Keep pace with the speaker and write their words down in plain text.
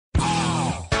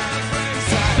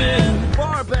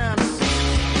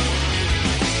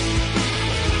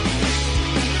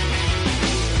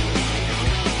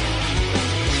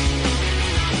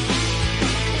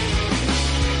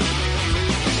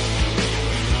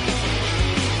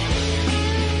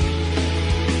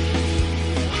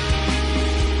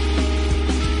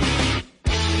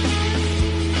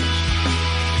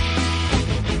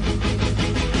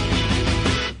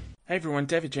Hey everyone,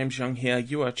 David James Young here.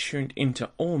 You are tuned into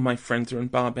All My Friends Are in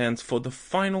Bar Bands for the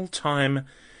final time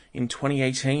in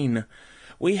 2018.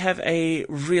 We have a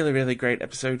really great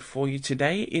episode for you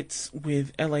today. It's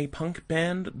with LA punk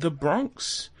band The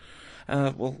Bronx.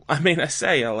 I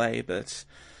say LA, but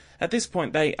at this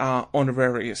point they are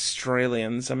honorary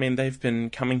Australians. They've been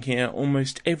coming here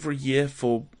almost every year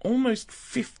for almost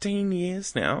 15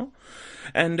 years now.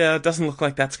 And doesn't look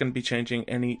like that's going to be changing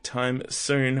anytime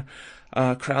soon.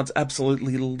 Crowds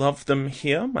absolutely love them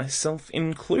here, myself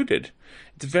included.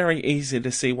 It's very easy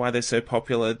to see why they're so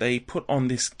popular. They put on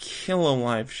this killer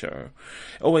live show.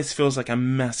 It always feels like a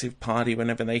massive party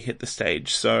whenever they hit the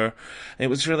stage. So it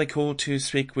was really cool to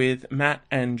speak with Matt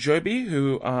and Joby,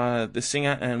 who are the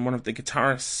singer and one of the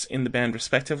guitarists in the band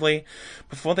respectively,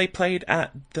 before they played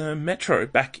at the Metro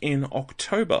back in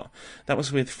October. That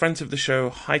was with friends of the show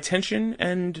High Tension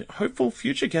and hopeful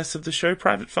future guests of the show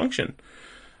Private Function.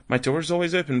 My door is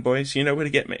always open, boys. You know where to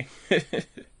get me.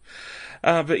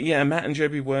 But yeah, Matt and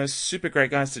Joby were super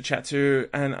great guys to chat to,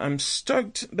 and I'm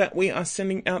stoked that we are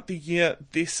sending out the year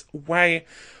this way. I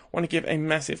want to give a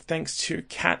massive thanks to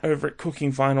Kat over at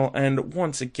Cooking Vinyl, and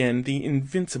once again, the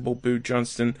invincible Boo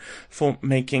Johnston for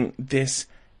making this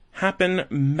happen.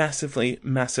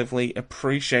 Massively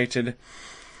appreciated.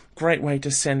 Great way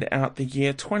to send out the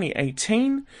year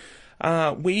 2018.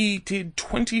 We did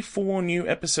 24 new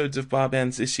episodes of Bar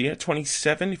Bands this year,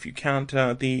 27 if you count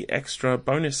the extra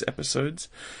bonus episodes.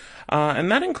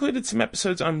 And that included some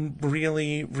episodes I'm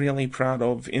really proud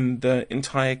of in the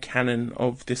entire canon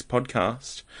of this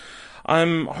podcast.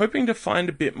 I'm hoping to find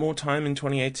a bit more time in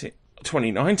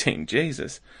 2019,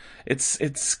 Jesus.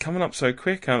 It's coming up so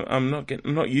quick, I'm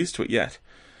not used to it yet.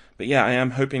 But yeah, I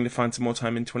am hoping to find some more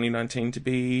time in 2019 to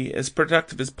be as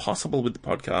productive as possible with the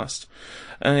podcast.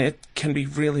 It can be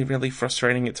really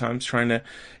frustrating at times trying to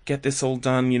get this all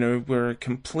done. You know, we're a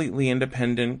completely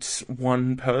independent,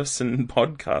 one-person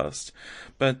podcast.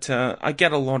 But I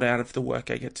get a lot out of the work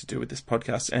I get to do with this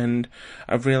podcast, and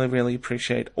I really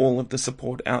appreciate all of the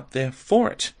support out there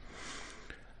for it.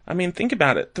 Think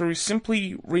about it. Through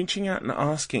simply reaching out and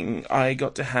asking, I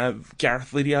got to have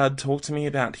Gareth Lydiard talk to me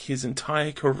about his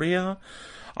entire career.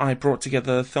 I brought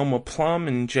together Thelma Plum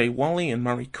and Jay Wally and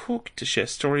Murray Cook to share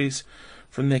stories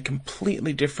from their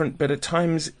completely different, but at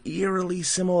times eerily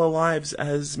similar lives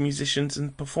as musicians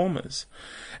and performers.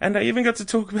 And I even got to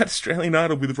talk about Australian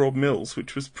Idol with Rob Mills,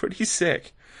 which was pretty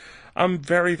sick. I'm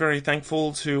very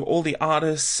thankful to all the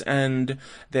artists and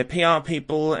their PR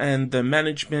people and the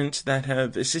management that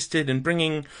have assisted in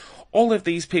bringing all of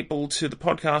these people to the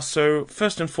podcast. So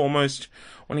first and foremost,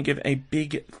 I want to give a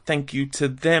big thank you to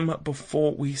them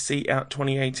before we see out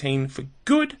 2018 for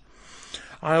good.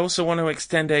 I also want to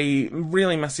extend a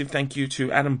really massive thank you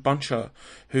to Adam Buncher,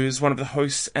 who's one of the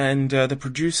hosts and the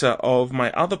producer of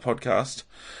my other podcast,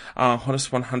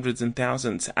 Hottest 100s and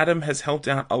Thousands. Adam has helped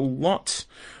out a lot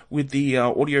with the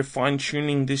audio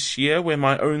fine-tuning this year, where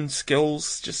my own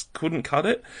skills just couldn't cut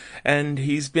it, and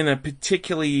he's been a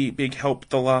particularly big help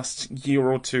the last year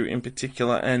or two in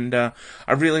particular, and I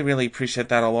really appreciate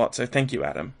that a lot, so thank you,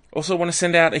 Adam. Also want to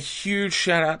send out a huge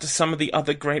shout out to some of the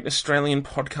other great Australian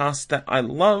podcasts that I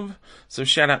love. So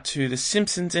shout out to The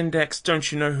Simpsons Index,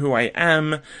 Don't You Know Who I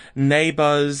Am,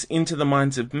 Neighbours, Into the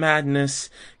Minds of Madness,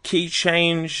 Key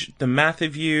Change, The Math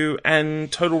of You, and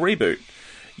Total Reboot.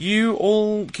 You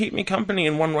all keep me company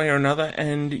in one way or another,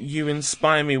 and you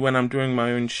inspire me when I'm doing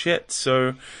my own shit.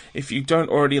 So if you don't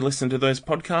already listen to those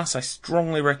podcasts, I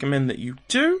strongly recommend that you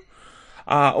do.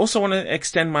 Also want to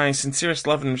extend my sincerest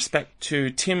love and respect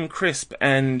to Tim Crisp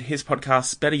and his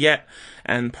podcasts Better Yet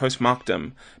and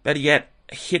Postmarkdom. Better Yet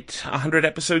hit 100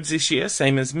 episodes this year,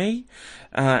 same as me,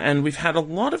 and we've had a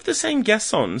lot of the same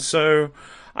guests on, so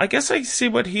I guess I see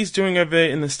what he's doing over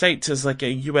in the States as like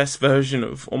a US version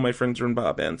of All My Friends Are in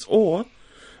Bar Bands, or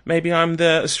maybe I'm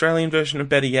the Australian version of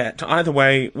Better Yet. Either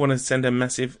way, want to send a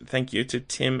massive thank you to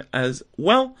Tim as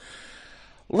well.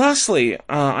 Lastly,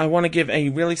 I want to give a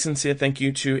really sincere thank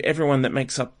you to everyone that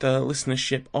makes up the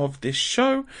listenership of this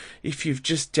show. If you've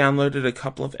just downloaded a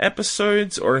couple of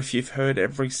episodes, or if you've heard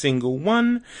every single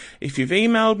one, if you've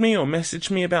emailed me or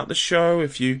messaged me about the show,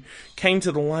 if you came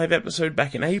to the live episode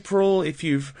back in April, if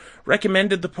you've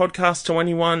recommended the podcast to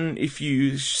anyone, if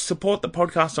you support the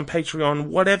podcast on Patreon,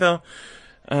 whatever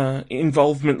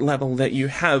involvement level that you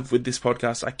have with this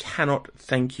podcast, I cannot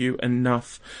thank you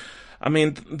enough.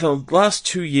 The last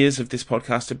 2 years of this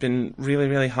podcast have been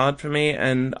really hard for me,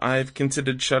 and I've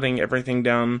considered shutting everything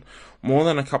down more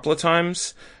than a couple of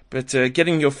times, but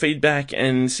getting your feedback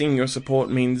and seeing your support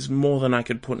means more than I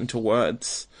could put into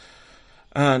words.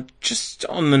 Just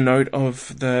on the note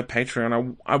of the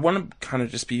Patreon, I want to kind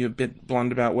of just be a bit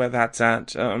blunt about where that's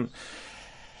at.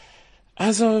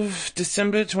 As of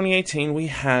December 2018, we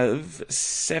have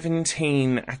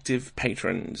 17 active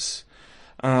patrons,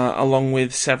 along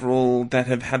with several that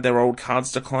have had their old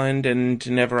cards declined and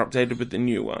never updated with the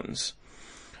new ones.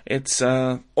 It's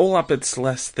all up, it's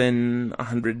less than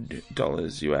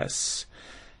 $100 US.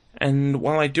 And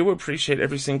while I do appreciate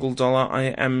every single dollar, I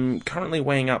am currently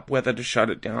weighing up whether to shut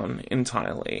it down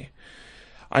entirely.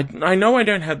 I know I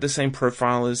don't have the same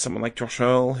profile as someone like Josh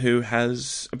Earl, who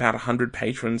has about 100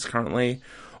 patrons currently,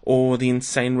 or the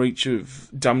insane reach of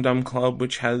Dum Dum Club,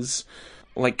 which has,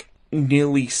 like,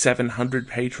 nearly 700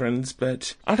 patrons,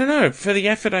 but I don't know, for the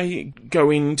effort I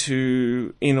go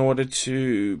into in order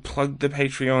to plug the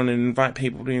Patreon and invite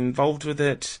people to be involved with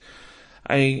it,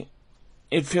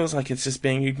 it feels like it's just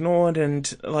being ignored,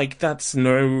 and, like, that's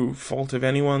no fault of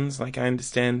anyone's. Like, I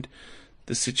understand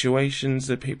the situations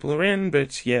that people are in,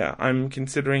 but yeah, I'm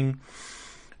considering,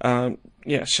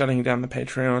 shutting down the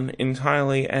Patreon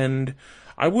entirely, and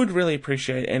I would really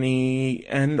appreciate any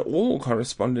and all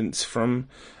correspondence from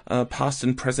past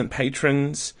and present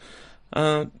patrons.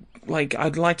 I'd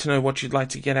like to know what you'd like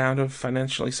to get out of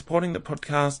financially supporting the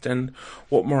podcast and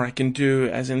what more I can do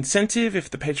as incentive if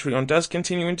the Patreon does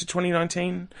continue into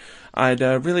 2019. I'd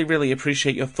really, really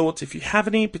appreciate your thoughts if you have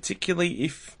any, particularly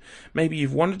if maybe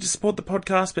you've wanted to support the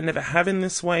podcast but never have in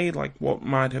this way, like what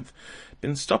might have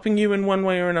been stopping you in one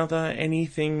way or another,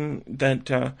 anything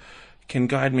that can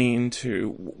guide me into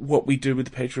what we do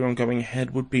with the Patreon going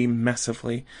ahead would be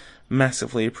massively,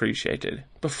 massively appreciated.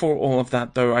 Before all of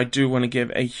that, though, I do want to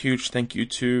give a huge thank you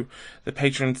to the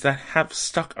patrons that have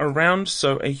stuck around,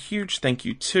 so a huge thank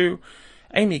you to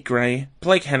Amy Gray,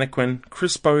 Blake Hennequin,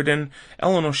 Chris Bowden,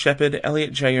 Eleanor Shepherd,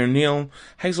 Elliot J. O'Neill,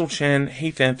 Hazel Chan,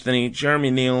 Heath Anthony,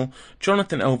 Jeremy Neal,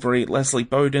 Jonathan Elvery, Leslie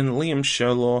Bowden, Liam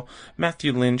Sherlaw,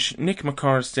 Matthew Lynch, Nick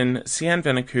McCorriston, Sian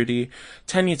Vanakuti,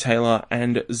 Tanya Taylor,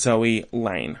 and Zoe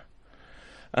Lane.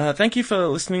 Thank you for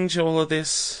listening to all of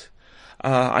this.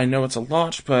 I know it's a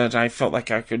lot, but I felt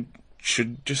like I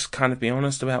should just kind of be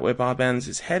honest about where Barbands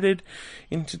is headed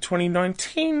into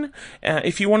 2019.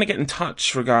 If you want to get in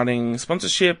touch regarding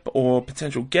sponsorship or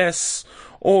potential guests,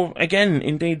 or again,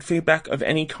 indeed feedback of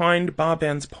any kind,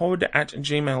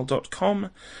 barbandspod@gmail.com.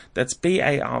 That's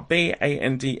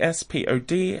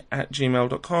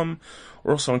BARBANDSPOD@gmail.com.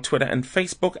 We're also on Twitter and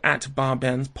Facebook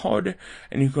 @barbandspod,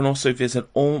 and you can also visit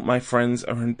all my friends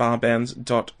are in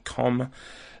barbands.com.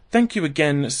 Thank you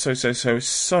again so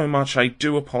much. I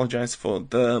do apologize for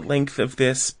the length of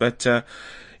this, but, I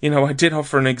did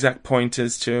offer an exact point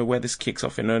as to where this kicks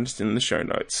off in earnest in the show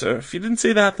notes, so if you didn't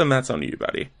see that, then that's on you,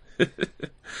 buddy.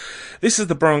 This is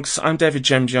The Bronx. I'm David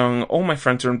Jemjong. All my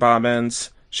friends are in bar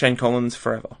bands. Shane Collins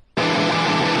forever.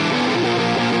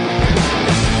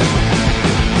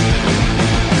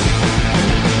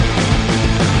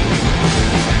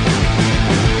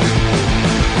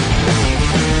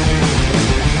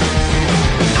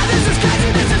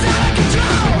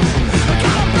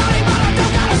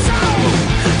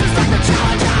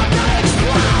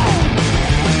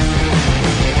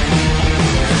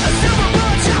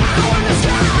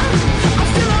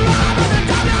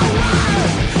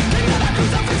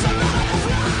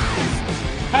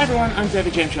 I'm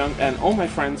David James Young, and all my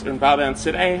friends are in bar bands.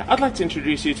 Today, I'd like to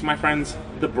introduce you to my friends,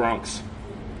 The Bronx.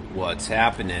 What's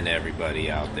happening, everybody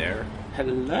out there?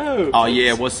 Hello. Oh,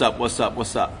 yeah, what's up?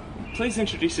 Please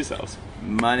introduce yourselves.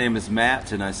 My name is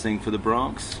Matt, and I sing for The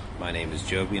Bronx. My name is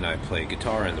Joby, and I play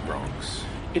guitar in The Bronx.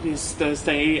 It is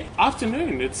Thursday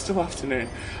afternoon. It's still afternoon.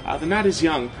 The night is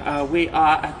young. We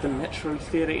are at the Metro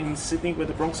Theatre in Sydney, where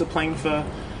The Bronx are playing for...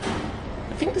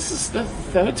 I think this is the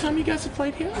third time you guys have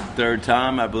played here? Third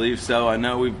time, I believe so. I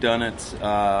know we've done it,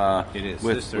 it is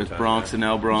with Bronx and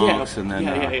El Bronx. Yeah, and then,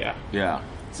 yeah.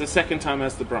 It's the second time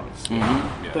as The Bronx.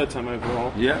 Mm-hmm. Third time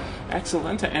overall. Yeah.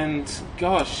 Excellent. And,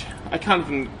 gosh, I can't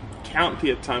even count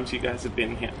the times you guys have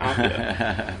been here.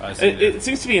 It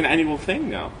seems to be an annual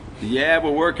thing now. Yeah, we're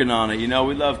working on it. We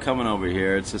love coming over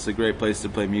here. It's just a great place to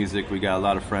play music. We got a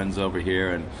lot of friends over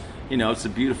here, and, it's a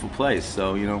beautiful place.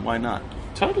 So, why not?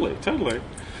 Totally.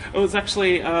 It was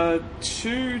actually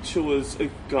 2 tours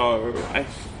ago, I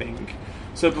think.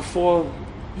 So before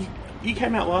you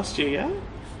came out last year, yeah?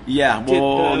 Yeah.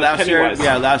 Well,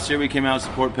 last year we came out to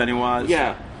support Pennywise.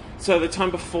 Yeah. So the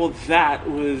time before that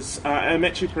was I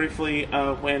met you briefly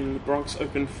when Bronx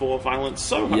opened for Violent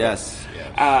Soho. Yes.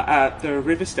 At the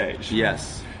River Stage.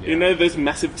 Yes. Yeah. Those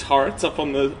massive turrets up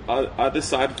on the other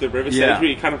side of the River Stage where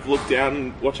you kind of look down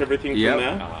and watch everything from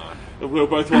there? We were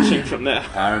both watching from there.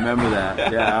 I remember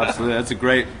that. Yeah, absolutely. That's a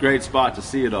great spot to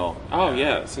see it all. Oh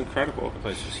yeah, it's incredible. The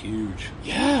place was huge.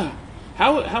 Yeah.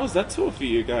 How was that tour for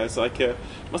you guys? Like,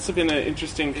 must have been an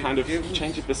interesting kind of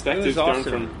change of perspective awesome.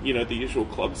 going from, the usual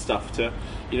club stuff to,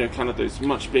 kind of those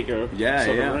much bigger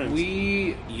sort of rooms.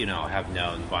 We, have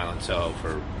known Violent Soho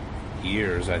for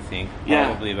years, I think. Yeah.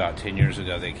 Probably about 10 years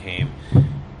ago they came,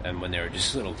 and when they were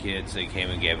just little kids, they came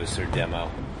and gave us their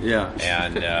demo. Yeah.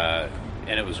 And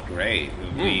it was great.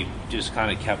 We just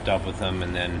kind of kept up with them,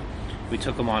 and then we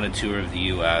took them on a tour of the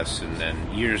U.S., and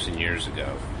then years and years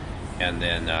ago. And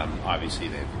then, obviously,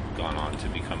 they've gone on to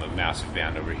become a massive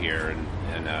band over here.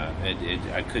 And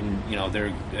I couldn't,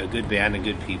 they're a good band and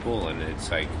good people. And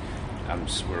it's like,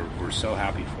 we're so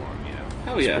happy for them,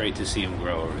 Hell it's yeah. great to see them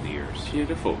grow over the years.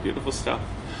 Beautiful, beautiful stuff.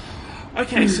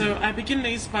 Okay, so I begin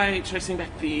these by tracing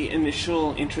back the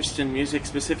initial interest in music,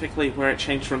 specifically where it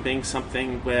changed from being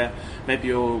something where maybe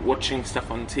you're watching stuff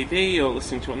on TV or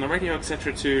listening to it on the radio,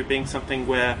 etc., to being something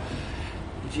where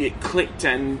it clicked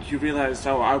and you realized,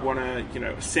 I want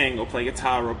to, sing or play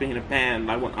guitar or be in a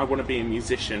band. I want to be a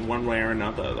musician one way or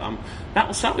another. Matt,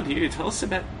 we'll start with you. Tell us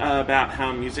about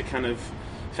how music kind of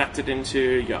factored into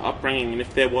your upbringing, and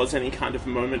if there was any kind of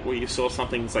moment where you saw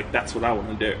something like, that's what I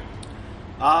want to do.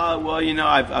 Well,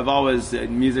 I've always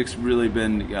music's really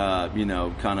been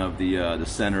kind of the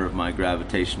center of my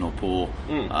gravitational pull.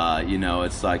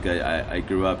 It's like I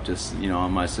grew up just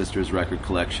on my sister's record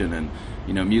collection, and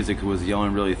music was the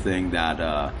only really thing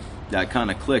that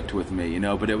kind of clicked with me.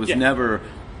 But it was never.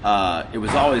 It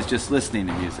was always just listening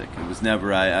to music. It was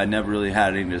never. I never really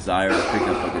had any desire to pick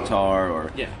up a guitar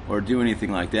or do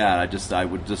anything like that. I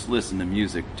would just listen to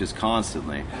music just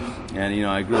constantly. And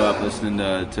I grew up listening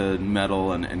to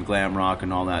metal and glam rock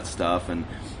and all that stuff.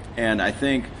 And I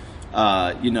think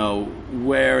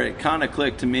where it kind of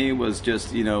clicked to me was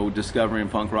just discovering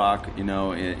punk rock.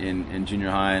 In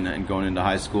junior high and going into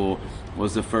high school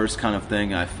was the first kind of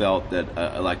thing I felt that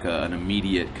an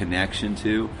immediate connection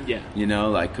to. Yeah.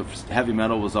 Like heavy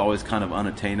metal was always kind of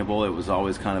unattainable. It was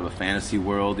always kind of a fantasy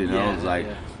world. It was like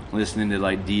listening to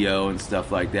like Dio and stuff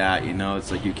like that.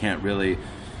 It's like you can't really.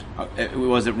 It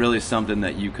wasn't really something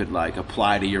that you could like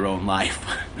apply to your own life.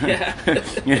 Yeah.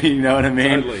 You know what I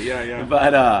mean? Totally.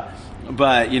 Yeah.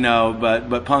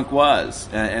 But punk was,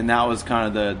 and that was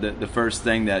kind of the first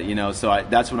thing that So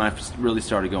that's when I really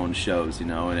started going to shows,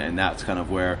 and that's kind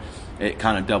of where it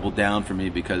kind of doubled down for me,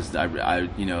 because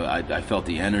I felt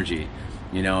the energy,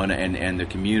 and the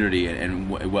community and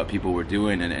what people were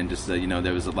doing, and just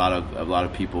there was a lot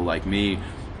of people like me,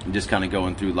 just kind of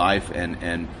going through life,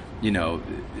 and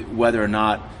whether or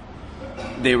not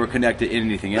they were connected to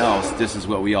anything else, this is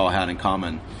what we all had in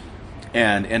common.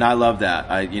 And I love that.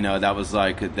 That was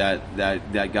like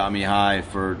that got me high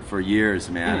for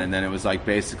years, man. And then it was like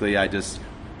basically I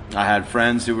had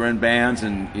friends who were in bands,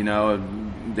 and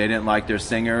they didn't like their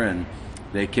singer, and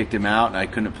they kicked him out, and I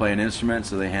couldn't play an instrument,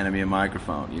 so they handed me a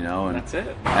microphone, and that's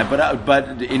it. But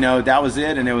that was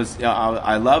it, and it was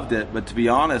I loved it. But to be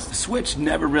honest, the switch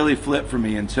never really flipped for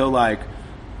me until like.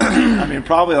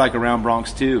 Probably like around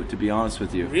Bronx 2, to be honest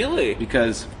with you. Really?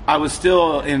 Because I was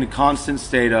still in a constant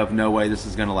state of no way this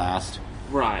is going to last.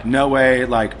 Right. No way,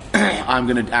 like, I'm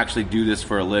going to actually do this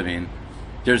for a living.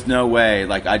 There's no way.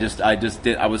 Like, I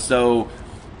was so,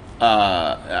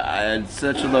 I had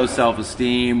such a low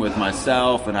self-esteem with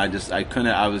myself, and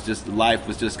life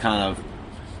was just kind of,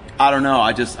 I don't know.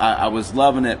 I was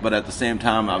loving it, but at the same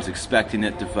time, I was expecting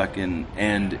it to fucking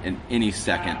end in any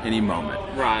second, any moment.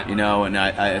 Right. And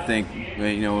I think,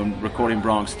 when recording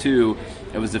Bronx 2,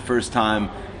 it was the first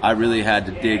time I really had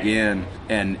to dig in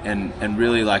and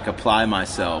really like apply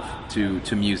myself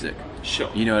to music.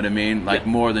 Sure. You know what I mean? Like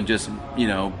more than just,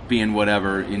 being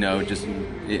whatever, just,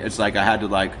 it's like I had to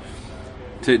like,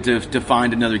 to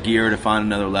find another gear, to find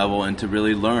another level, and to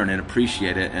really learn and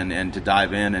appreciate it, and to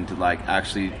dive in and to like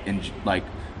actually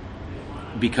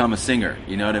become a singer.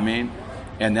 You know what I mean?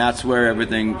 And that's where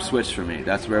everything switched for me.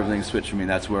 That's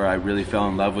where I really fell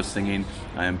in love with singing.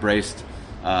 I embraced,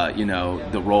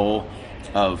 the role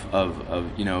of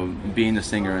being the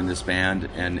singer in this band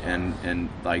and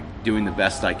like doing the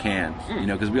best I can.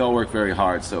 Because we all work very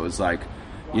hard. So it's like.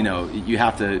 You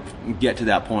have to get to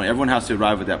that point. Everyone has to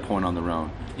arrive at that point on their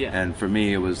own. Yeah. And for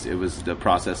me, it was the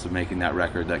process of making that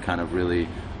record that kind of really,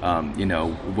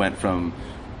 went from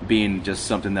being just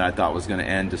something that I thought was going to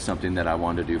end to something that I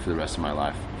wanted to do for the rest of my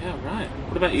life. Yeah, right.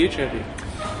 What about you, Joby?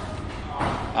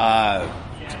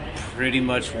 Pretty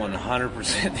much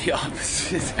 100% the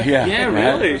opposite. Yeah,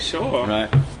 really, right. sure.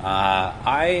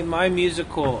 Right. My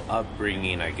musical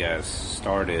upbringing, I guess,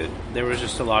 started. There was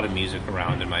just a lot of music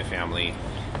around in my family,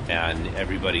 and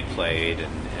everybody played,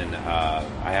 and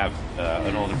I have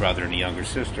an older brother and a younger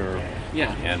sister,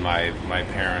 Yeah. and my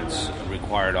parents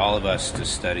required all of us to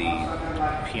study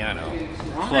piano,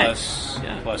 Right.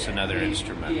 plus another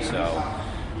instrument. So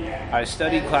I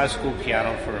studied classical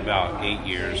piano for about 8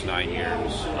 years, 9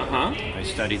 years. Uh-huh. I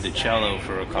studied the cello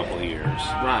for a couple of years,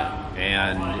 Right.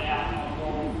 and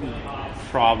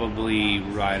probably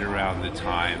right around the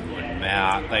time when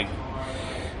Matt, like,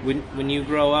 when you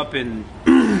grow up in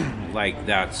like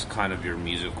that's kind of your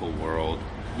musical world.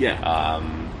 Yeah.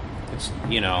 It's,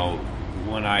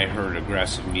 when I heard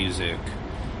aggressive music,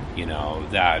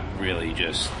 that really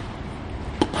just,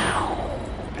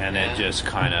 and it just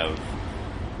kind of,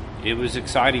 it was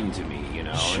exciting to me, and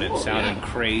it sounded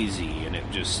crazy, and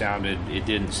it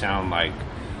didn't sound like,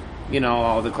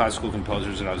 all the classical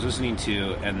composers that I was listening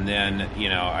to. And then,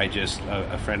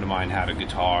 a friend of mine had a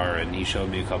guitar, and he showed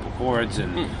me a couple chords,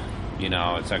 and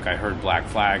it's like I heard Black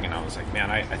Flag, and I was like,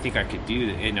 man, I think I could do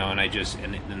that, and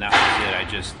then that was it. I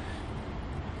just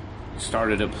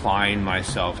started applying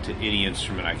myself to any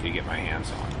instrument I could get my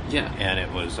hands on. Yeah. And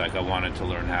it was like I wanted to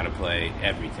learn how to play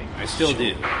everything. I still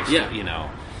do.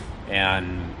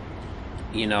 And,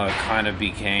 it kind of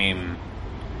became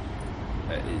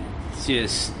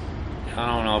just, I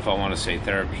don't know if I want to say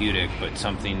therapeutic, but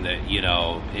something that,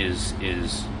 is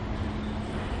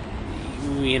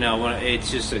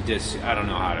it's just I don't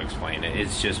know how to explain it.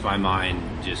 It's just my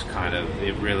mind just kind of,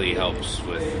 it really helps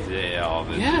with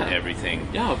everything.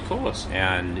 Yeah, of course.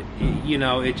 And,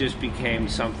 it just became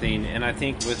something, and I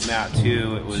think with Matt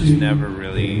too, it was never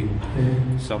really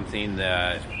something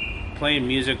that, playing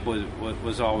music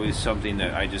was always something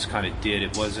that I just kind of did.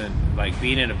 It wasn't like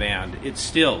being in a band. It's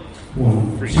still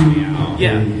freaks me out.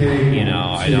 Yeah.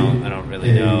 I don't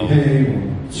really know.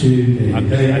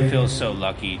 I feel so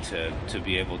lucky to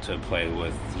be able to play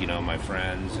with, my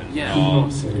friends and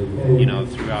all,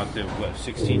 throughout the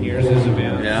 16 years as a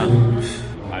band. Yeah.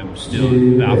 I'm still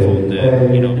baffled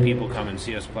that, people come and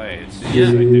see us play. It's like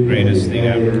the greatest thing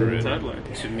ever.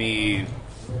 And to me,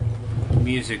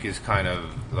 music is kind of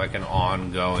like an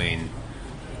ongoing,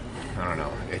 I don't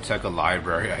know, it's like a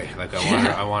library.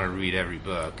 I want to read every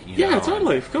book. Yeah,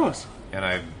 totally, of course. And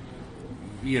I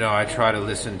try to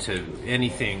listen to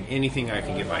anything I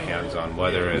can get my hands on,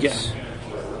 whether it's,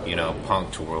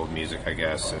 punk to world music, I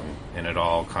guess, and it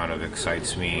all kind of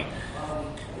excites me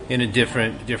in a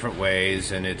different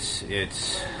ways, and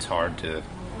it's hard to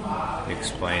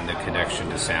explain the connection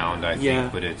to sound, I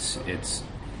think, but it's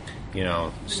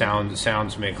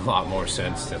sounds make a lot more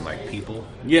sense than like people.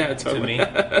 Yeah, totally. To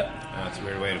me. That's a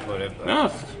weird way to put it. But.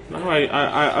 No,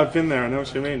 I've been there. I know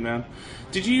what you mean, man.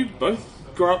 Did you both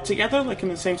grow up together, like in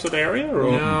the same sort of area? Or?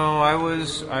 No, I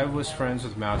was friends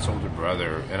with Matt's older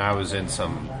brother, and I was in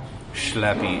some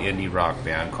schleppy indie rock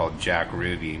band called Jack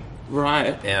Ruby.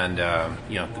 Right. And the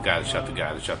guy that shot the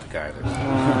guy.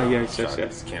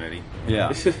 Yes. Kennedy.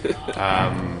 Yeah.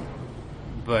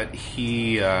 But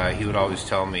he would always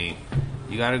tell me,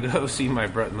 you got to go see my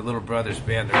little brother's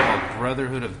band. They're called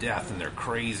Brotherhood of Death, and they're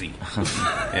crazy.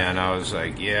 And I was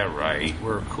like, yeah, right,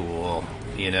 we're cool,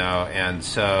 And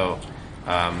so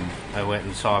I went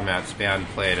and saw Matt's band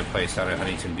play at a place down at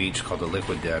Huntington Beach called the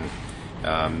Liquid Den.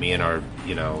 Me and our,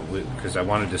 because I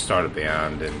wanted to start a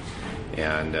band, and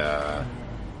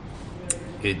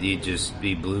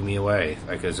he blew me away,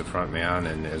 like as a front man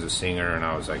and as a singer, and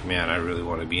I was like, man, I really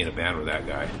want to be in a band with that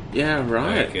guy. Yeah,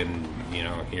 right. Like, and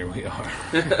here we are.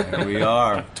 Here we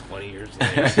are. 20 years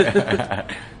later.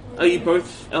 Are you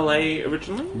both LA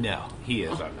originally? No, he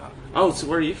is. I'm not. Oh, so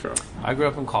where are you from? I grew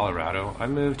up in Colorado. I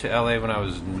moved to LA when I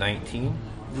was 19.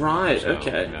 Right. So,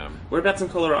 okay. Whereabouts in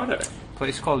Colorado? A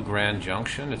place called Grand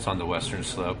Junction. It's on the western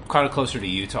slope, kind of closer to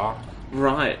Utah.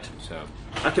 Right. So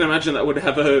I can imagine that would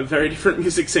have a very different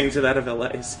music scene to that of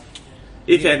LA's,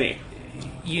 if any.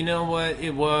 You know what?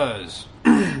 It was.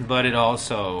 But it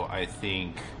also, I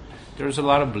think, there was a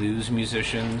lot of blues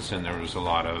musicians, and there was a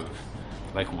lot of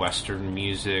like Western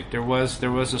music. There was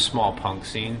a small punk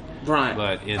scene. Right.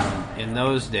 But in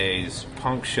those days,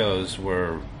 punk shows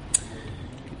were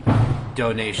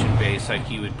donation based, like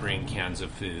you would bring cans of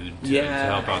food to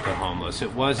help out the homeless.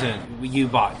 It wasn't, you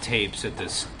bought tapes at the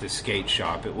skate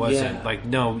shop. It wasn't like,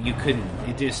 no, you couldn't,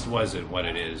 it just wasn't what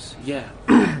it is. Yeah.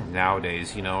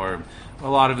 Nowadays, or a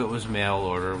lot of it was mail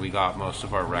order. We got most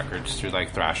of our records through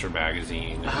like Thrasher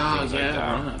magazine and things like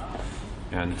that. Right.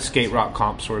 And skate rock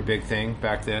comps were a big thing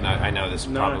back then. I know this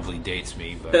probably dates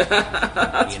me, but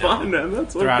that's fine, man.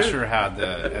 That's Thrasher had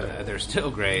they're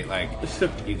still great. Like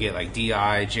you get like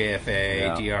DI,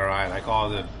 JFA, DRI, like all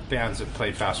the bands that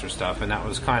played faster stuff, and that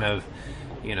was kind of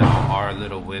our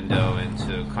little window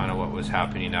into kind of what was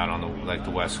happening out on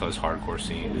the West Coast hardcore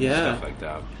scene and stuff like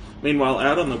that. Meanwhile,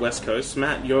 out on the West Coast,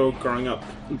 Matt, you're growing up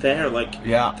there,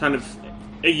 kind of.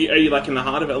 Are you like in the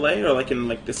heart of LA or like in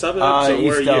like the suburbs?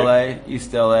 Or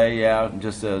East LA, yeah,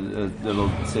 just a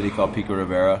little city called Pico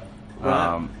Rivera.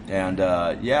 Right.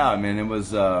 I mean, it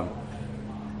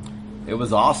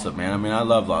was awesome, man. I mean, I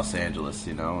love Los Angeles.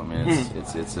 I mean,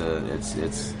 it's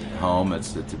home.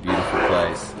 It's a beautiful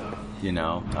place.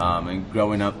 And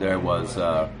growing up there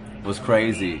was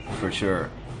crazy for sure.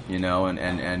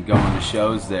 And going to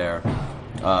shows there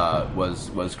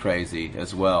was crazy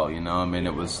as well. I mean,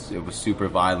 it was super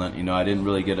violent. I didn't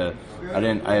really get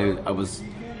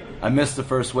I missed the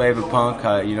first wave of punk.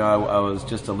 I was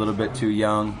just a little bit too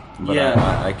young, but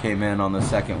I came in on the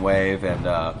second wave and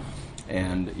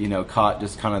caught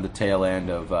just kind of the tail end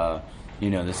of the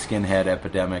skinhead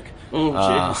epidemic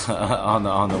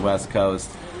on the West Coast,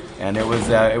 and it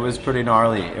was pretty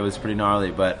gnarly. It was pretty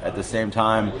gnarly, but at the same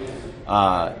time,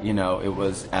 it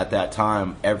was at that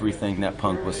time everything that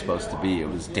punk was supposed to be. It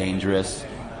was dangerous.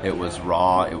 It was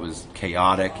raw. It was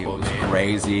chaotic. It was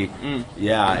crazy.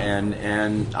 Yeah,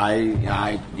 and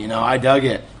I dug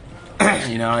it.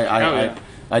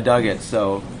 I dug it.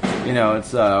 So,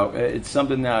 it's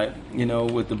something that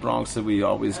with the Bronx that we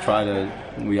always try to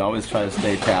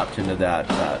stay tapped into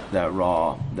that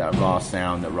raw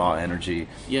sound, that raw energy.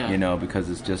 Yeah. Because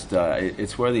it's just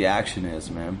it's where the action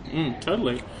is, man.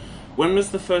 Totally. When was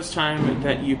the first time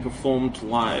that you performed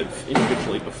live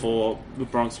individually before the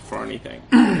Bronx, before anything?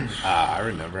 I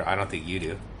remember. I don't think you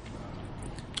do.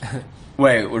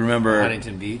 Wait, remember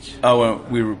Huntington Beach? Oh, when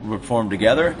we performed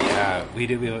together? Yeah, we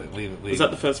did. Was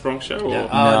that the first Bronx show? Or? No.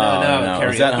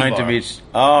 Was that Huntington Beach?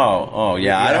 Oh,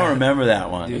 yeah. I don't remember that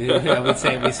one.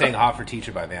 we sang "Hot for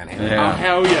Teacher" by Van Halen. Yeah. Oh,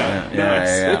 hell yeah!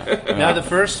 Yeah. Now, the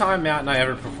first time Matt and I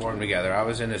ever performed together, I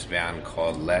was in this band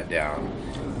called Let Down,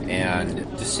 and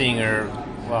the singer,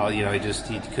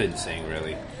 he couldn't sing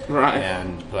really.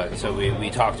 Right. So we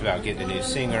talked about getting a new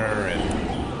singer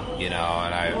and. And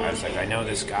I was like, I know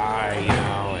this guy,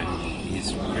 and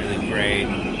he's really great.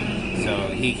 So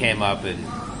he came up and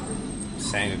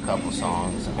sang a couple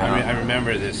songs. I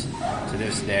remember this to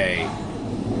this day.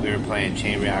 We were playing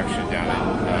Chain Reaction down in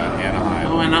Anaheim.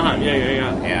 Oh, Anaheim,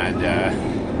 yeah.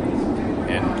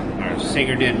 And our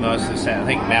singer did most of the set. I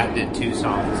think Matt did 2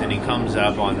 songs, and he comes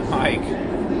up on the mic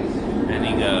and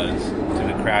he goes to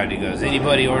the crowd. He goes,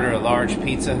 "Anybody order a large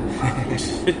pizza?" He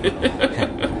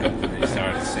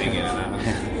started singing,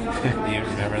 do you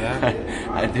remember that?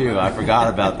 I do. I forgot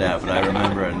about that, but I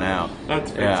remember it now.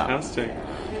 That's fantastic.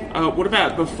 Yeah. What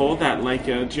about before that? Do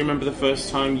you remember the first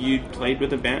time you played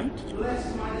with a band?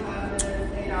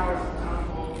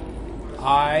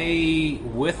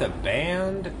 With a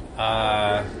band?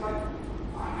 I'm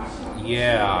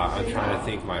trying to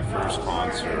think. My first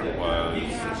concert was,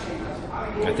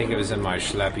 I think it was in my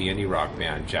schleppy indie rock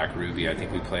band, Jack Ruby. I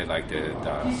think we played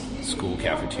the school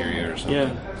cafeteria or something.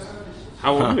 Yeah.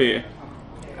 How old were you?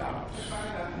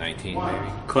 19 maybe.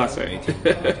 Classic. 18, something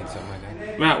like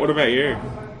that. Matt, what about you?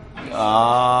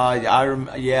 I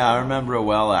remember it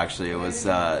well, actually. It was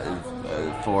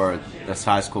for this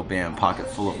high school band, Pocket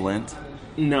Full of Lint.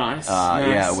 Nice.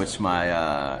 Yeah, which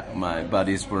my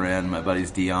buddies were in. My buddies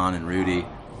Dion and Rudy,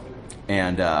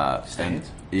 and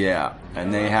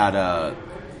they had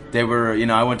they were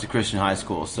I went to Christian high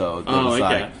school, so it was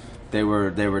they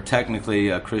were technically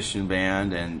a Christian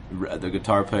band, and the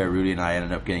guitar player Rudy and I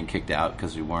ended up getting kicked out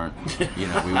because we weren't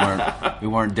we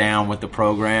weren't down with the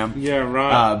program. Yeah,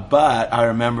 right. But I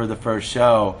remember the first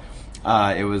show.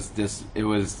 It was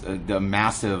the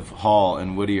massive hall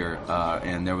in Whittier,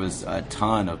 and there was a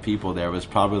ton of people there. It was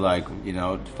probably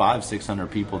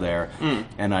 500-600 people there,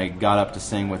 and I got up to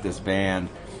sing with this band,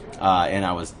 and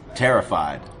I was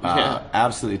terrified,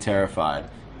 absolutely terrified.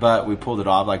 But we pulled it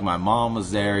off. My mom was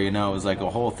there, it was a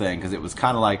whole thing, because it was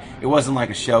kind of it wasn't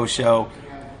like a show,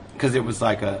 because it was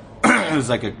a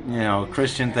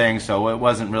Christian thing, so it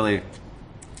wasn't really.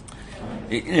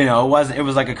 It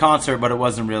was like a concert, but it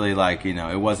wasn't really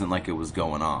it wasn't like it was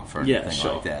going off or anything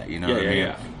like that. What I mean?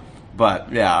 Yeah.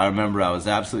 But I remember I was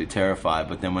absolutely terrified.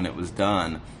 But then when it was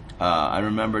done, I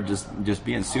remember just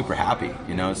being super happy.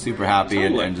 Super happy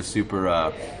totally. and just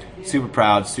super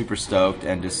proud, super stoked,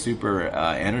 and just super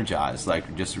energized,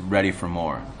 just ready for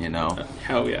more.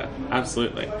 Hell yeah,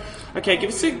 absolutely. Okay, give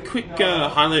us a quick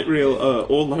highlight reel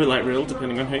or lowlight reel,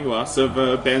 depending on who you ask,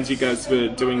 of bands you guys were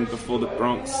doing before the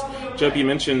Bronx. Job, you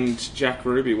mentioned Jack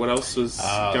Ruby. What else was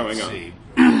going on?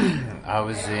 I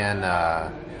was in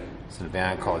a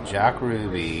band called Jack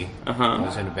Ruby. Uh-huh. I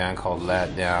was in a band called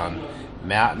Let Down,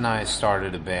 Matt and I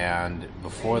started a band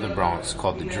before the Bronx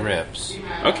called the Drips.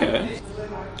 Okay.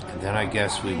 And then I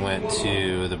guess we went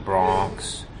to the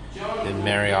Bronx, then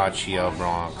Mariachi El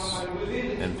Bronx,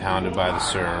 then Pounded by the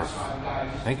Surf. I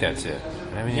think that's it. Do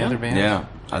you have any other bands? Yeah,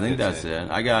 I think that's it.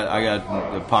 I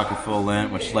got the Pocket Full of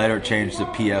Lint, which later changed to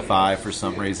PFI for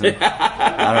some reason.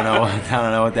 I don't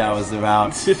know what that was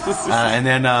about. And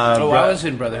then I was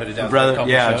in Brotherhood of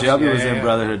Death. Joby was in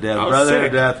Brotherhood of Death. Oh,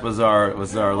 Brotherhood sick. of Death was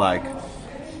our like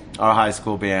our high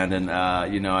school band, and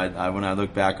I when I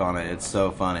look back on it, it's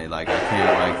so funny. Like I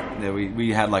can't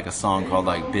we had like a song called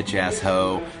like Bitch Ass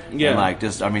Ho, Yeah. and like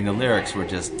just I mean the lyrics were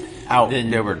just out.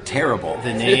 They were terrible.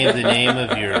 The name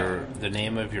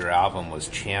of your album was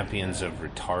Champions of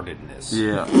Retardedness.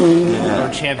 Yeah.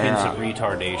 Or Champions of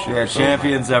Retardation. Yeah,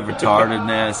 Champions of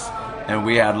Retardedness. And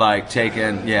we had like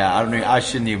taken, I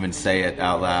shouldn't even say it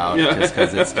out loud, just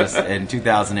because it's just in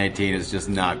 2018 it's just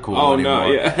not cool anymore.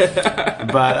 No, yeah.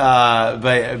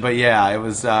 but yeah, it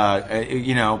was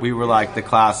we were like the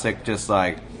classic, just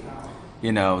like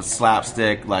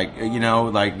slapstick, like it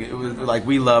was like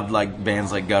we loved like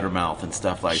bands like Guttermouth and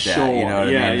stuff like that. Sure. You know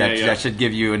what I mean? Yeah. That should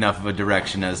give you enough of a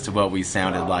direction as to what we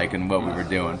sounded like and what we were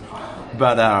doing.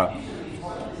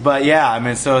 But yeah, I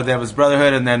mean, so there was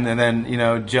Brotherhood, and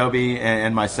then Joby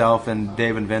and myself and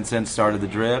Dave and Vincent started the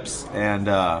Drips, and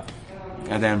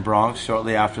then Bronx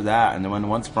shortly after that. And then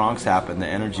once Bronx happened, the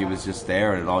energy was just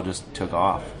there, and it all just took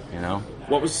off.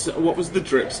 What was the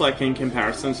Drips like in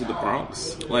comparison to the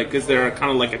Bronx? Like, is there a kind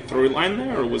of like a through line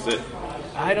there, or was it?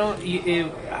 I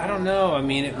don't know. I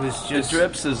mean, it was just The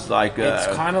Drips is like it's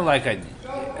kind of like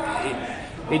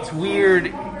it's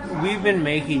weird. We've been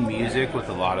making music with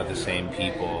a lot of the same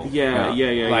people. Yeah.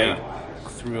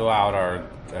 Throughout our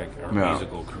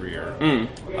musical career.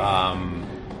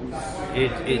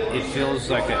 It feels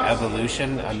like an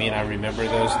evolution. I mean, I remember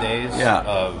those days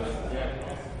of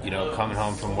coming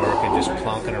home from work and just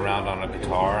plunking around on a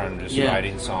guitar and just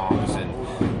writing songs. And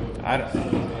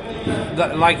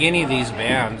like any of these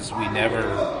bands,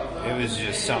 it was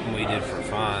just something we did for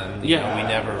fun. We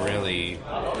never really.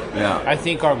 Yeah. I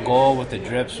think our goal with the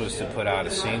Drips was to put out a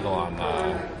single on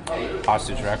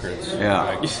Hostage Records.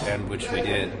 Yeah. And which we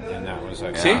did, and that was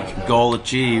like goal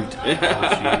achieved.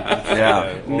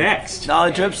 Yeah. Next. No,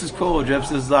 the Drips is cool.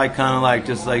 Drips is like kind of like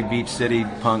just like Beach City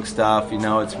punk stuff.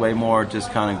 It's way more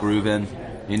just kind of grooving.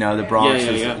 The Bronx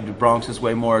the Bronx is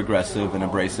way more aggressive and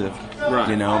abrasive.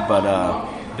 Right.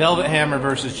 But Velvet Hammer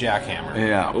versus Jackhammer.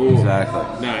 yeah, Ooh.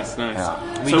 exactly. Nice.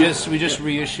 Yeah. We just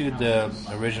reissued the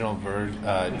original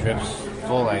Drips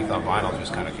full length on vinyl.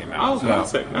 Just kind of came out. Oh,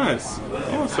 classic. Nice.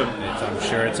 Awesome. I'm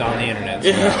sure it's on the internet.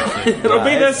 It'll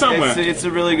be there somewhere. It's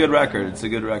a really good record. It's a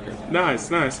good record. Nice.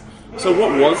 So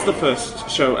what was the first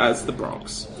show as the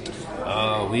Bronx?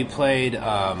 We played.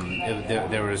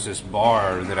 There was this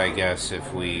bar that I guess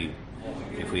if we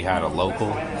had a local,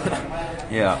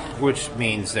 Yeah. which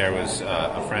means there was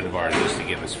a friend of ours used to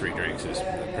give us free drinks. It was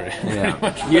pretty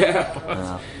much.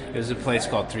 Yeah. It was a place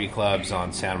called Three Clubs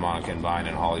on Santa Monica and Vine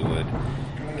in Hollywood,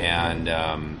 and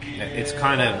it's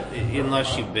kind of,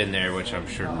 unless you've been there, which I'm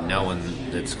sure no one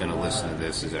that's going to listen to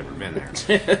this has ever been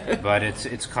there, but it's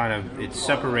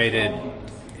separated.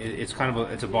 It's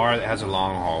a bar that has a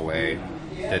long hallway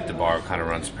that the bar kind of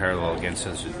runs parallel against.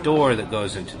 There's a door that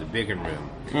goes into the bigger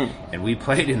room, and we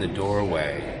played in the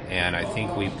doorway, and I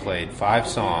think we played 5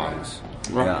 songs.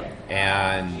 Yeah.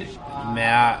 And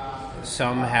Matt,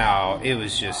 somehow, it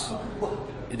was just,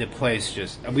 the place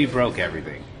we broke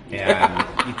everything. And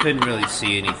you couldn't really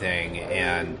see anything.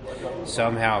 And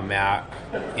somehow Matt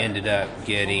ended up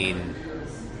getting,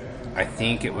 I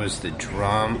think it was the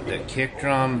kick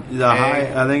drum.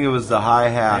 I think it was the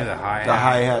hi-hat. Yeah, the hi-hat. The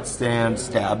hi-hat stand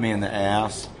stabbed me in the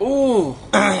ass. Ooh.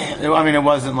 I mean, it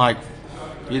wasn't like,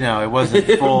 it wasn't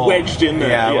full. Wedged in there.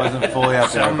 Yeah, it wasn't fully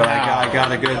up there, but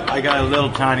I got a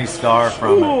little tiny scar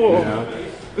from it.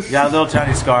 Yeah, a little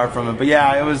tiny scar from it. But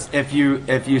yeah, it was, if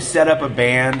you set up a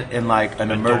band in like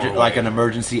an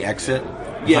emergency exit,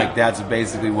 like that's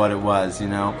basically what it was,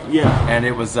 Yeah. And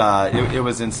it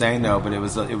was insane though, but it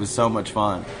was so much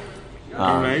fun.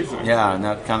 Amazing. Yeah, and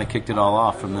that kind of kicked it all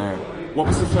off from there. What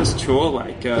was the first tour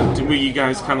like? Were you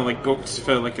guys kind of like booked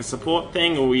for like a support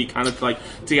thing, or were you kind of like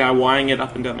DIYing it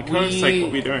up and down the coast? Like,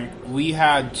 what were you doing? We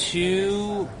had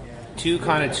two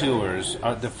kind of tours.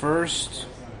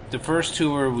 The first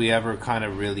tour we ever kind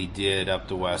of really did up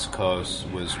the West Coast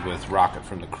was with Rocket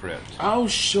from the Crypt. Oh,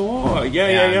 sure.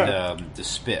 Yeah. The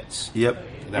Spits.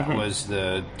 Yep. That was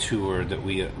the tour that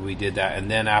we did that. And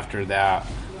then after that,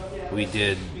 we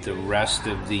did the rest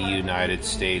of the United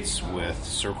States with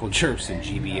Circle Jerks and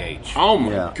GBH. Oh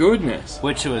my goodness!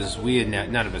 Which was,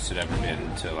 none of us had ever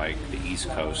been to like the East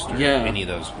Coast or Yeah. any of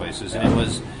those places, and it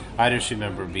was. I just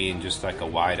remember being just like a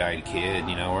wide-eyed kid,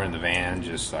 we're in the van,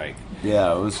 just like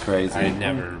Yeah, it was crazy. I had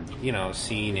never,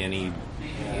 seen any.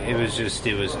 It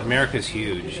was America's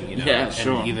huge, Yeah,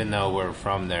 sure. And even though we're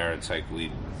from there, it's like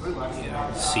we,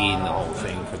 seen the whole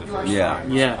thing for the first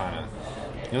time. Yeah.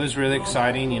 It was really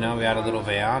exciting, we had a little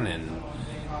van and,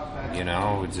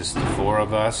 just the four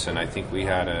of us, and I think we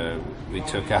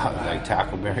took out like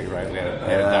Tackleberry, right? We had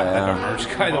a merch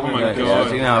guy. Oh my Yeah,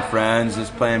 God. you know, friends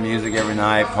just playing music every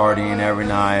night, partying every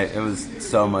night. It was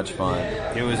so much fun.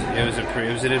 It was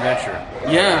an adventure.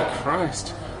 Yeah,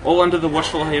 Christ. All under the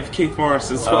watchful eye of Keith Morris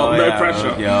as well. No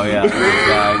pressure. Yeah,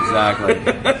 exactly.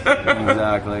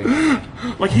 Exactly.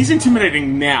 Like, he's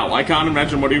intimidating now. I can't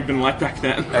imagine what he'd been like back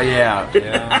then. Yeah.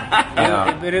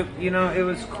 But it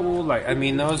was cool. Like, I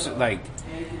mean, those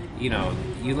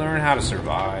you learn how to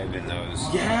survive in those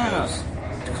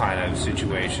kind of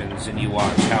situations, and you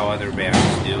watch how other bands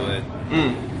do it.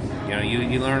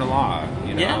 You learn a lot.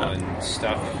 And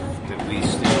stuff that we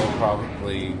still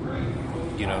probably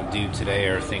do today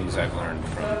are things I've learned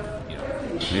from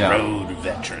road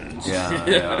veterans.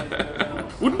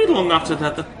 Wouldn't be long after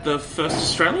that the first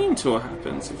Australian tour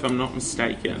happens, if I'm not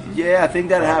mistaken. Yeah, I think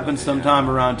that happened sometime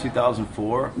around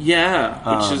 2004.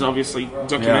 Yeah, which is obviously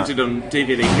documented on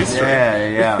DVD history.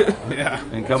 Yeah.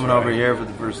 And coming over here for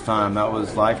the first time, that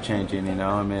was life changing.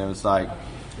 I mean, it was like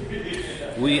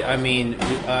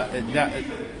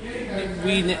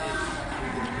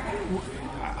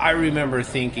I remember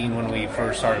thinking when we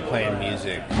first started playing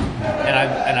music,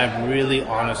 and I'm really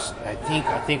honest. I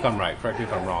think I'm right. Correct me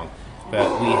if I'm wrong.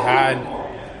 But we had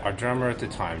our drummer at the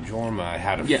time, Jorma,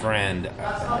 had a friend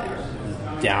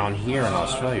down here in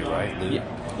Australia, right, Lou?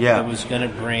 Yeah. That was going to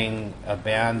bring a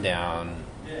band down.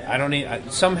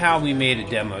 Somehow we made a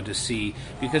demo to see,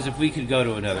 because if we could go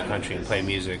to another country and play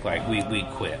music, like we'd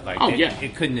quit. Like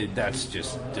it couldn't. That's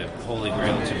just the holy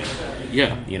grail to me.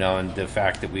 Yeah. And the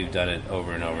fact that we've done it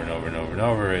over and over and over and over and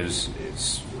over is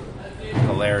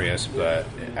hilarious. But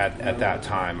at that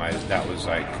time, that was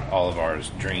like all of our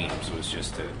dreams, was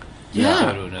just to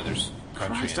go to another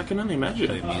country. Christ, I can only imagine.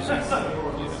 Play music.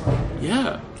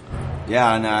 Yeah.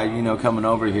 Yeah, and coming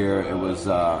over here, it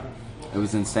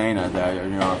was insane.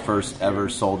 Our first ever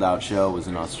sold out show was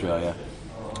in Australia,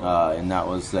 and that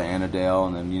was Annandale.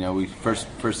 And then we first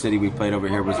city we played over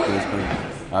here was Brisbane,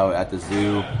 at the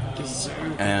zoo.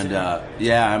 And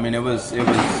I mean it was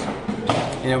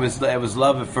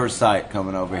love at first sight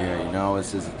coming over here.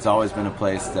 It's always been a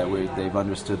place that they've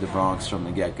understood the Bronx from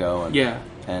the get go,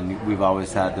 and we've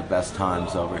always had the best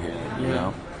times over here. You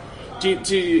know.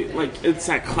 Do you, like, it's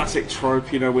that classic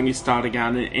trope, when you start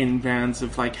again in bands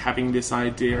of, like, having this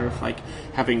idea of, like,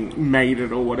 having made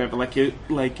it or whatever,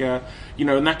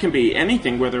 and that can be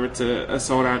anything, whether it's a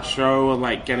sold-out show or,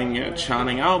 like, getting a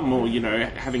charting album or,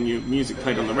 having your music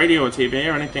played on the radio or TV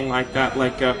or anything like that.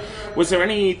 Like, was there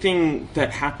anything that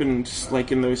happened,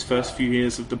 like, in those first few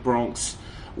years of the Bronx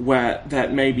where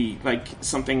that maybe like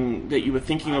something that you were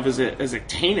thinking of as a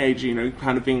teenager,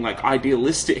 kind of being like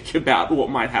idealistic about what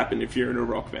might happen if you're in a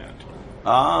rock band?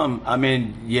 I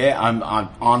mean, I'm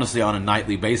honestly on a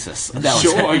nightly basis. That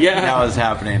was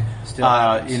happening. Still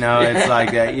it's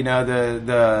like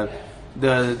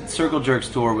the Circle Jerks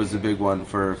tour was a big one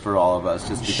for all of us,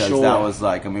 just because that was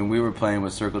like, I mean, we were playing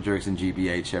with Circle Jerks and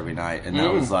GBH every night, and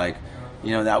that was like,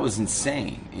 that was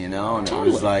insane, and it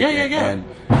was like,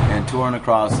 and touring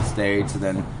across the States, and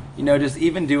then, just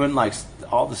even doing like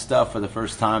all the stuff for the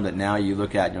first time that now you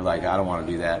look at and you're like, I don't want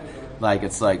to do that. Like,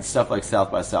 it's like stuff like South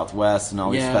by Southwest and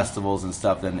all these festivals and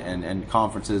stuff and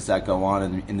conferences that go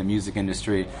on in the music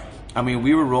industry. I mean,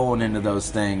 we were rolling into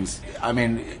those things. I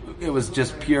mean, it was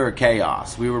just pure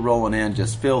chaos. We were rolling in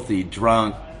just filthy,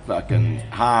 drunk, fucking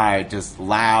high, just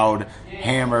loud,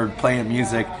 hammered, playing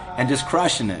music and just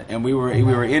crushing it. And we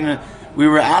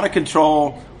were out of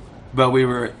control, but we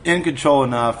were in control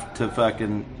enough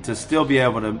to still be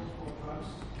able to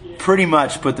pretty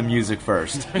much put the music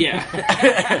first.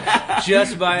 Yeah.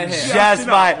 Just by a hair. Just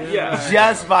by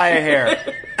a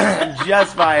hair.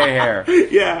 Just by a hair.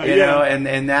 Yeah.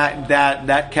 And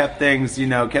that kept things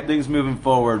moving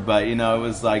forward. But it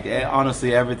was like,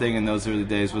 honestly, everything in those early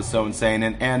days was so insane.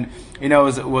 And it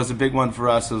was a big one for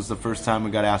us. It was the first time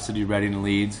we got asked to do Reading and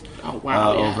Leeds. Oh,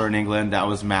 wow. Over in England. That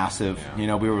was massive. We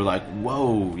were like,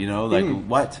 whoa.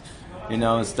 What?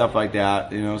 And stuff like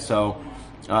that. So.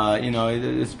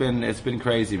 It's been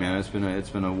crazy, man. It's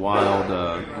been a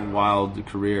wild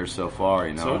career so far.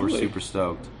 Totally. We're super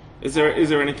stoked. Is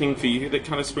there anything for you that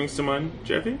kind of springs to mind,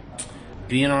 Jovi?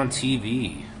 Being on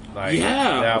TV, like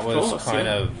that was kind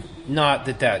of not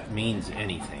that means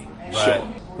anything, but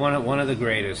one of the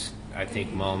greatest, I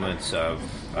think, moments of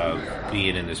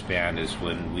being in this band is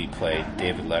when we played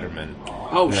David Letterman.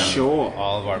 Oh, sure.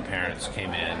 All of our parents came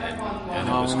in, and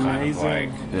it was kind of like,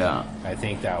 I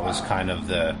think that was kind of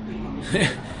the,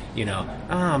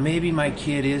 maybe my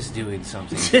kid is doing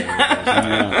something.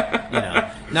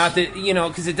 Not that,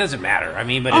 because it doesn't matter. I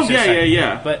mean, but it's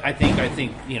But I think,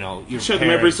 your show them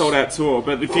every sold out tour.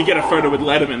 But if you get a photo with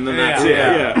Letterman, then that's it.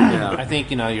 Yeah. I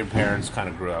think your parents kind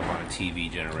of grew up on a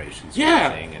TV generation sort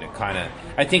of thing, and it kind of,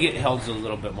 I think it held a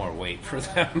little bit more weight for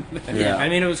them. I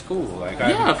mean, it was cool. Like,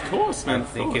 of course, man. I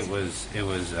think it was.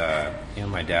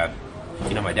 My dad.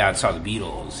 My dad saw the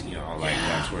Beatles,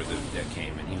 that's where that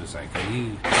came, and he was like,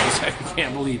 I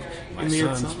can't believe my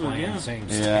son's playing the same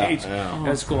stage.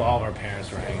 That's cool. All of our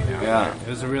parents were hanging out there.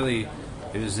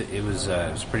 It was it was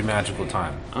a pretty magical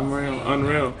time.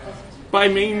 Unreal. By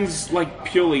means,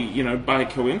 purely, by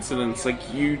coincidence,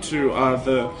 you two are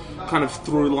the kind of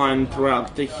through line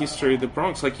throughout the history of the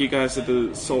Bronx. You guys are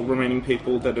the sole remaining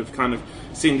people that have kind of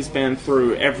seen this band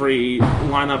through every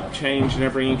lineup change and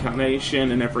every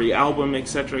incarnation and every album,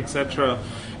 etc., etc.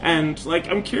 And,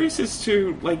 I'm curious as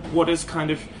to, what has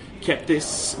kind of kept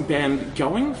this band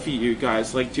going for you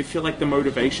guys? Do you feel like the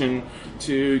motivation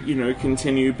to,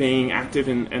 continue being active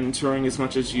and touring as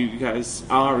much as you guys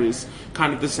are is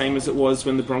kind of the same as it was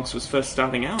when the Bronx was first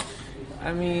starting out?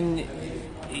 I mean,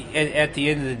 at the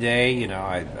end of the day,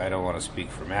 I don't want to speak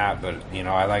for Matt, but,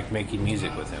 I like making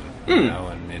music with him,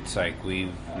 and it's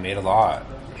we've made a lot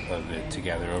of it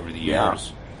together over the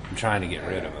years. I'm trying to get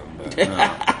rid of him, but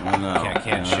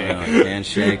can't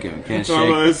shake him. Can't shake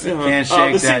the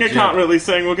singer can't really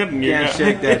sing. We're getting you. Can't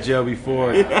shake that Joby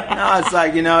Ford. No, it's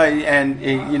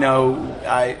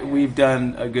we've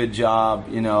done a good job,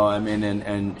 and I'm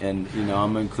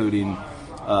including,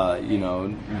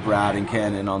 Brad and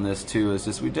Ken in on this too. It's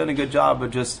just we've done a good job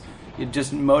of just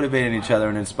motivating each other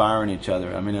and inspiring each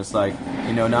other. I mean, it's not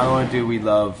only do we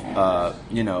love,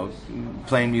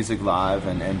 playing music live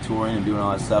and touring and doing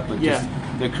all that stuff, but just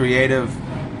the creative,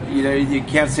 you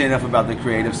can't say enough about the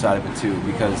creative side of it too,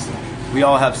 because we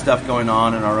all have stuff going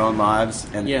on in our own lives,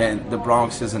 and the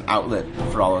Bronx is an outlet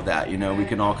for all of that. We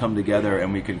can all come together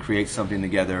and we can create something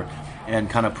together and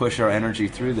kind of push our energy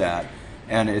through that.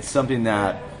 And it's something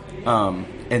that,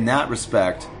 in that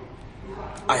respect,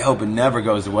 I hope it never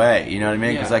goes away. You know what I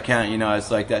mean? Because I can't.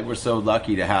 It's like that. We're so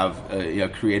lucky to have a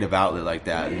creative outlet like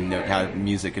that, and have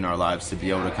music in our lives to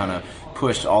be able to kind of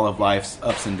push all of life's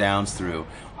ups and downs through.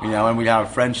 And we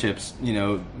have friendships,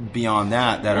 beyond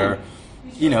that are,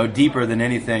 deeper than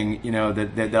anything,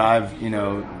 that I've,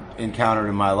 encountered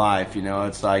in my life.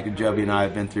 It's like Joby and I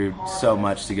have been through so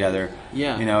much together.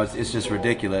 It's just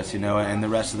ridiculous. And the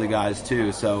rest of the guys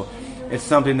too. So it's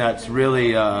something that's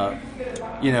really,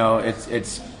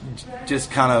 it's just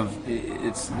kind of,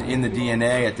 it's in the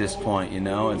DNA at this point.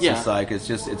 It's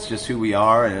just who we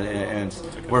are, and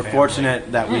we're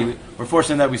fortunate that we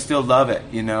still love it.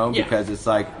 Because it's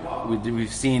like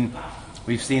we've seen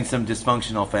some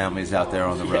dysfunctional families out there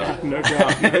on the road. No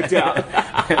doubt.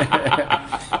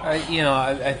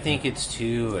 I think it's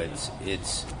too.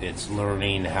 It's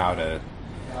learning how to,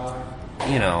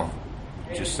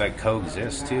 just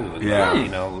coexist too.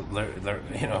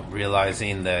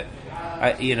 Realizing that,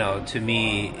 to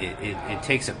me, it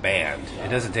takes a band. It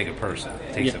doesn't take a person.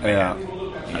 It takes a band.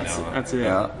 That's it.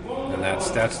 Yeah. And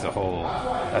that's the whole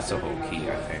key,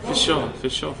 I think. For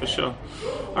sure.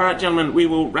 All right, gentlemen, we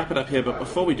will wrap it up here. But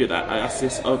before we do that, I ask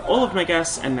this of all of my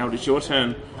guests, and now it is your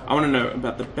turn. I want to know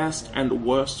about the best and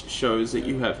worst shows that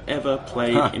you have ever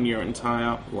played in your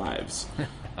entire lives.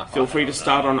 Feel free to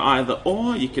start on either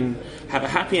or. You can have a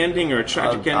happy ending or a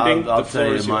tragic ending. I'll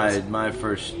tell you,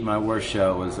 my worst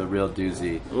show was a real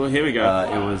doozy. Well, here we go.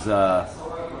 It was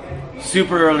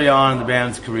super early on in the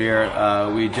band's career.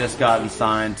 We just gotten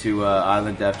signed to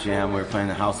Island Def Jam. We were playing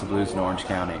the House of Blues in Orange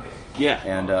County. Yeah.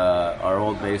 And our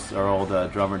old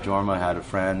drummer Jorma had a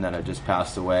friend that had just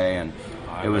passed away, and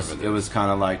it was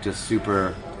kind of like just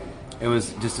super. It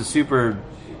was just a super,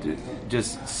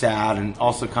 just sad and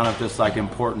also kind of just like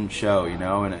important show,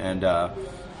 and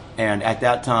at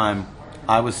that time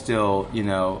I was still,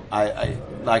 I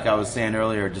like I was saying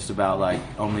earlier just about like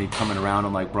only coming around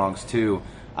on like Bronx 2.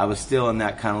 I was still in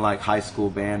that kind of like high school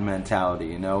band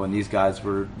mentality, and these guys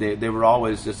were they were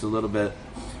always just a little bit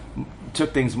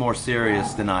took things more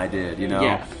serious than I did,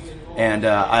 Yeah. And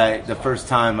the first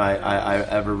time I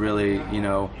ever really,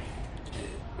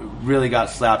 really got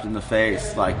slapped in the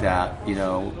face like that,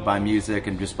 by music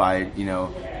and just by,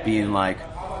 being like,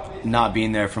 not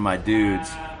being there for my dudes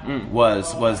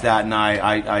was that night.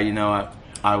 I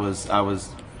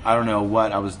don't know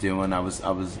what I was doing. I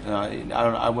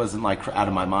wasn't like out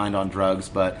of my mind on drugs,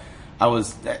 but I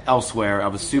was elsewhere. I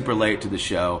was super late to the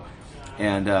show,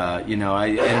 and I ended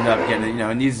up getting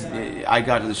and I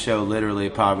got to the show literally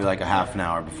probably like a half an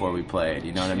hour before we played.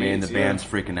 You know what I mean? The band's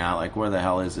freaking out, like, where the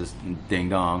hell is this ding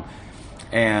dong?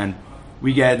 And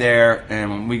we get there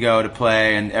and we go to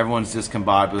play, and everyone's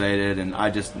discombobulated, and I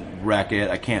just wreck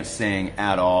it. I can't sing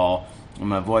at all, and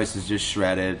my voice is just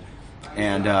shredded.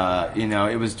 And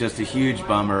it was just a huge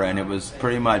bummer, and it was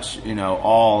pretty much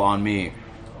all on me.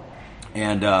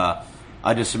 And I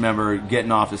just remember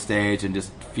getting off the stage and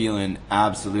just feeling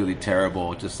absolutely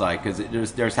terrible, just like, because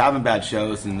there's having bad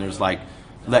shows and there's like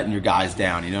letting your guys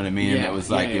down, you know what I mean? Yeah, and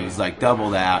it was like double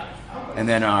that. And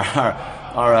then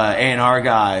our A&R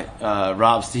guy,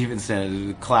 Rob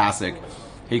Stevenson, classic.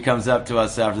 He comes up to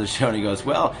us after the show and he goes,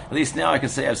 "Well, at least now I can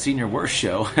say I've seen your worst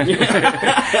show." I remember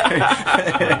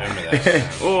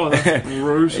that. Oh, that's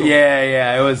brutal.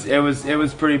 Yeah. It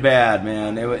was pretty bad,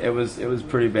 man. It was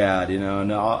pretty bad,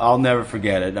 and I'll never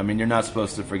forget it. I mean, you're not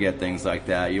supposed to forget things like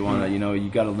that. You want to, you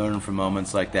got to learn from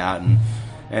moments like that,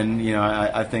 and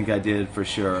I think I did for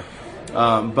sure.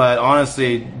 But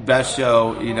honestly, best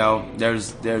show,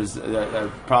 there's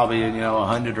probably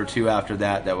 100 or two after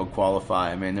that would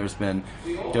qualify. I mean, there's been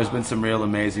some real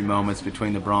amazing moments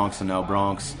between the Bronx and El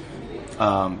Bronx,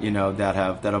 that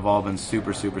have all been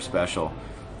super, super special.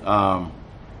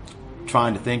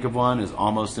 Trying to think of one is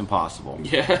almost impossible.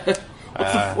 Yeah.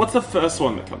 What's the first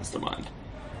one that comes to mind?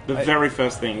 The very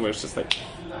first thing where it's just like,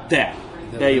 there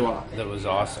you are. That was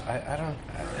awesome. I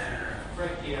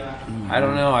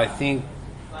don't know. I think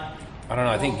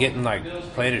getting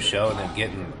played a show and then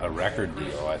getting a record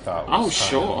deal, I thought was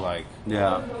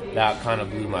that kind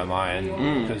of blew my mind,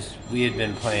 because we had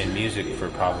been playing music for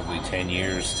probably 10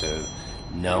 years to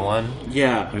no one.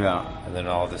 Yeah. Yeah. And then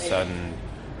all of a sudden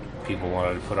people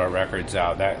wanted to put our records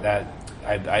out.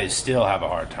 I still have a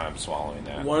hard time swallowing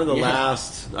that. One of the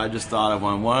last, I just thought of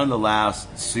one of the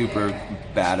last super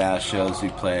badass shows we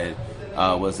played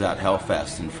was at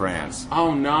Hellfest in France.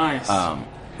 Oh, nice.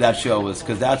 That show was,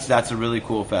 because that's a really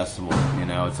cool festival.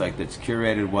 It's like, it's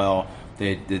curated well.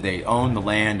 They own the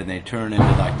land and they turn into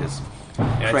like this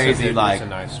crazy it's a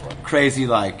nice one. Crazy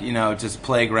just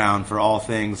playground for all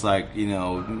things like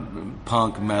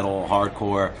punk, metal,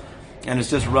 hardcore. And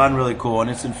it's just run really cool, and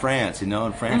it's in France,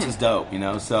 and France is dope,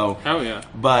 so. Oh yeah.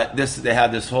 But they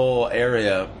had this whole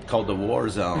area called the War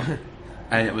Zone,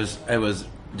 and it was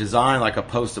designed like a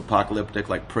post-apocalyptic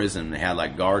like prison. They had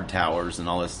like guard towers and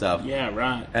all this stuff. Yeah,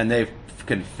 right. And they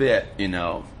can fit,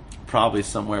 probably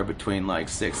somewhere between like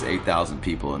 6,000 to 8,000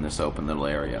 people in this open little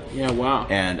area. Yeah, wow.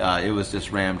 And it was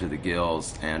just rammed to the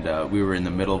gills. And we were in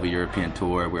the middle of a European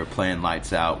tour. We were playing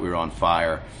lights out. We were on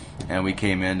fire. And we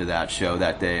came into that show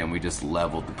that day and we just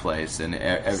leveled the place. And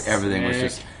everything was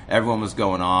just, everyone was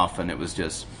going off. And it was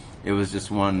just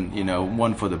one,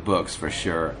 one for the books for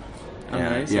sure.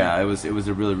 And, yeah, it was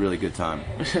a really, really good time.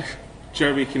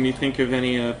 Joby, can you think of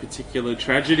any particular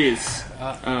tragedies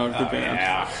of the band?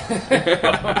 Yeah. Where do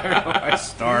I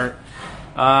start?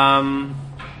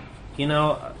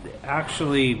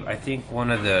 Actually, I think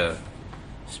one of the,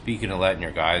 speaking of letting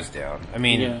your guys down, I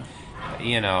mean,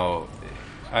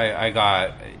 I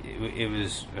got, it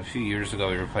was a few years ago,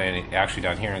 we were playing actually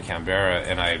down here in Canberra,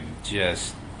 and I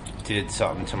just did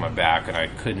something to my back and I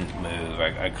couldn't move.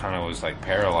 I kind of was like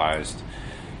paralyzed,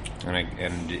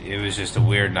 and it was just a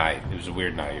weird night. It was a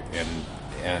weird night,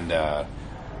 and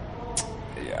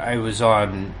I was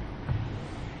on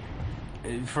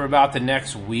for about the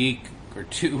next week or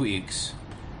 2 weeks.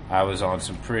 I was on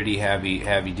some pretty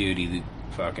heavy duty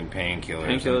fucking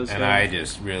painkillers, and I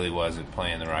just really wasn't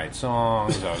playing the right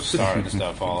songs. I was starting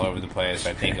stuff all over the place.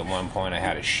 I think at one point I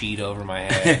had a sheet over my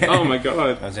head. Oh my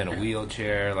god! I was in a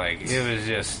wheelchair. Like, it was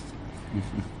just,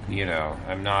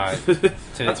 I'm not.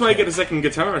 That's why you get a second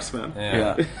guitarist, man.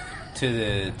 Yeah.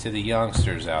 To the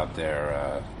youngsters out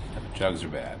there, drugs are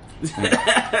bad.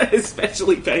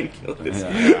 Especially painkillers.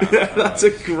 Yeah. That's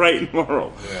a great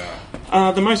moral.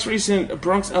 Yeah. The most recent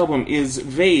Bronx album is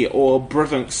V, or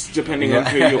Brevunks, depending on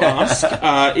who you ask.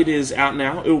 It is out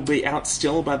now. It will be out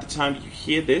still by the time you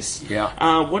hear this.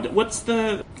 Yeah. What's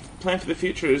the plan for the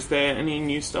future? Is there any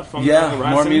new stuff on the horizon?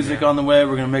 More music on the way.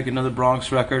 We're going to make another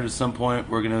Bronx record at some point.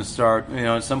 We're going to start,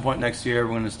 at some point next year,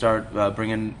 we're going to start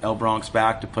bringing El Bronx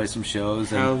back to play some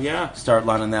shows. And start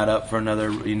lining that up for another,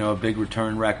 a big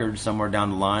return record somewhere down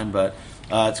the line. But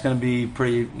it's going to be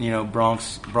pretty,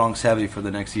 Bronx heavy for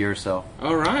the next year or so.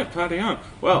 All right, party on.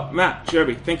 Well, Matt,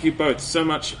 Joby, thank you both so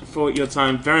much for your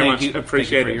time. Very much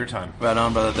appreciate it. Thank you for your time. Right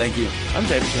on, brother. Thank you. I'm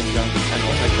David Young, and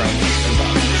also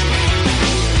Graham.